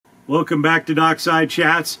Welcome back to Dockside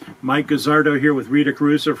Chats. Mike Guzzardo here with Rita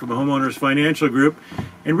Caruso from Homeowners Financial Group.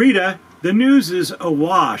 And Rita, the news is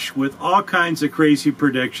awash with all kinds of crazy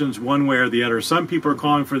predictions one way or the other. Some people are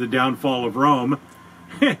calling for the downfall of Rome,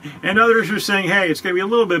 and others are saying, hey, it's going to be a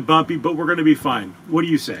little bit bumpy, but we're going to be fine. What do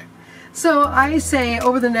you say? So I say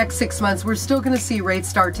over the next 6 months, we're still going to see rates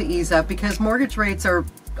start to ease up because mortgage rates are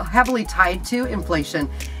heavily tied to inflation,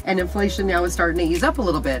 and inflation now is starting to ease up a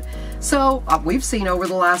little bit. So we've seen over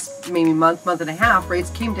the last maybe month and a half, rates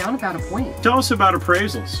came down about a point. Tell us about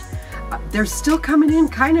appraisals. They're still coming in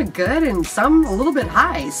kind of good and some a little bit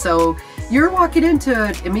high. So you're walking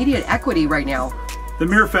into immediate equity right now. The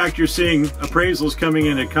mere fact you're seeing appraisals coming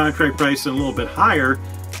in at contract price and a little bit higher,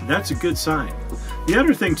 that's a good sign. The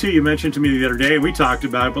other thing too, you mentioned to me the other day, and we talked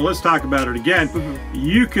about it, but let's talk about it again.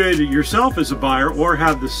 You could yourself as a buyer or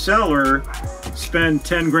have the seller spend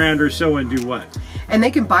 10 grand or so and do what? And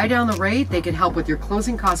they can buy down the rate, they can help with your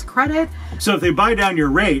closing cost credit. So if they buy down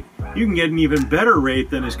your rate, you can get an even better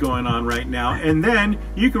rate than is going on right now. And then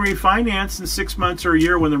you can refinance in 6 months or a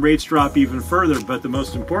year when the rates drop even further. But the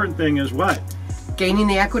most important thing is what? Gaining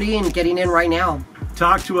the equity and getting in right now.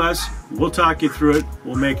 Talk to us. We'll talk you through it.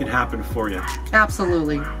 We'll make it happen for you.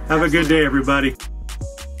 Absolutely. Have a good day, everybody.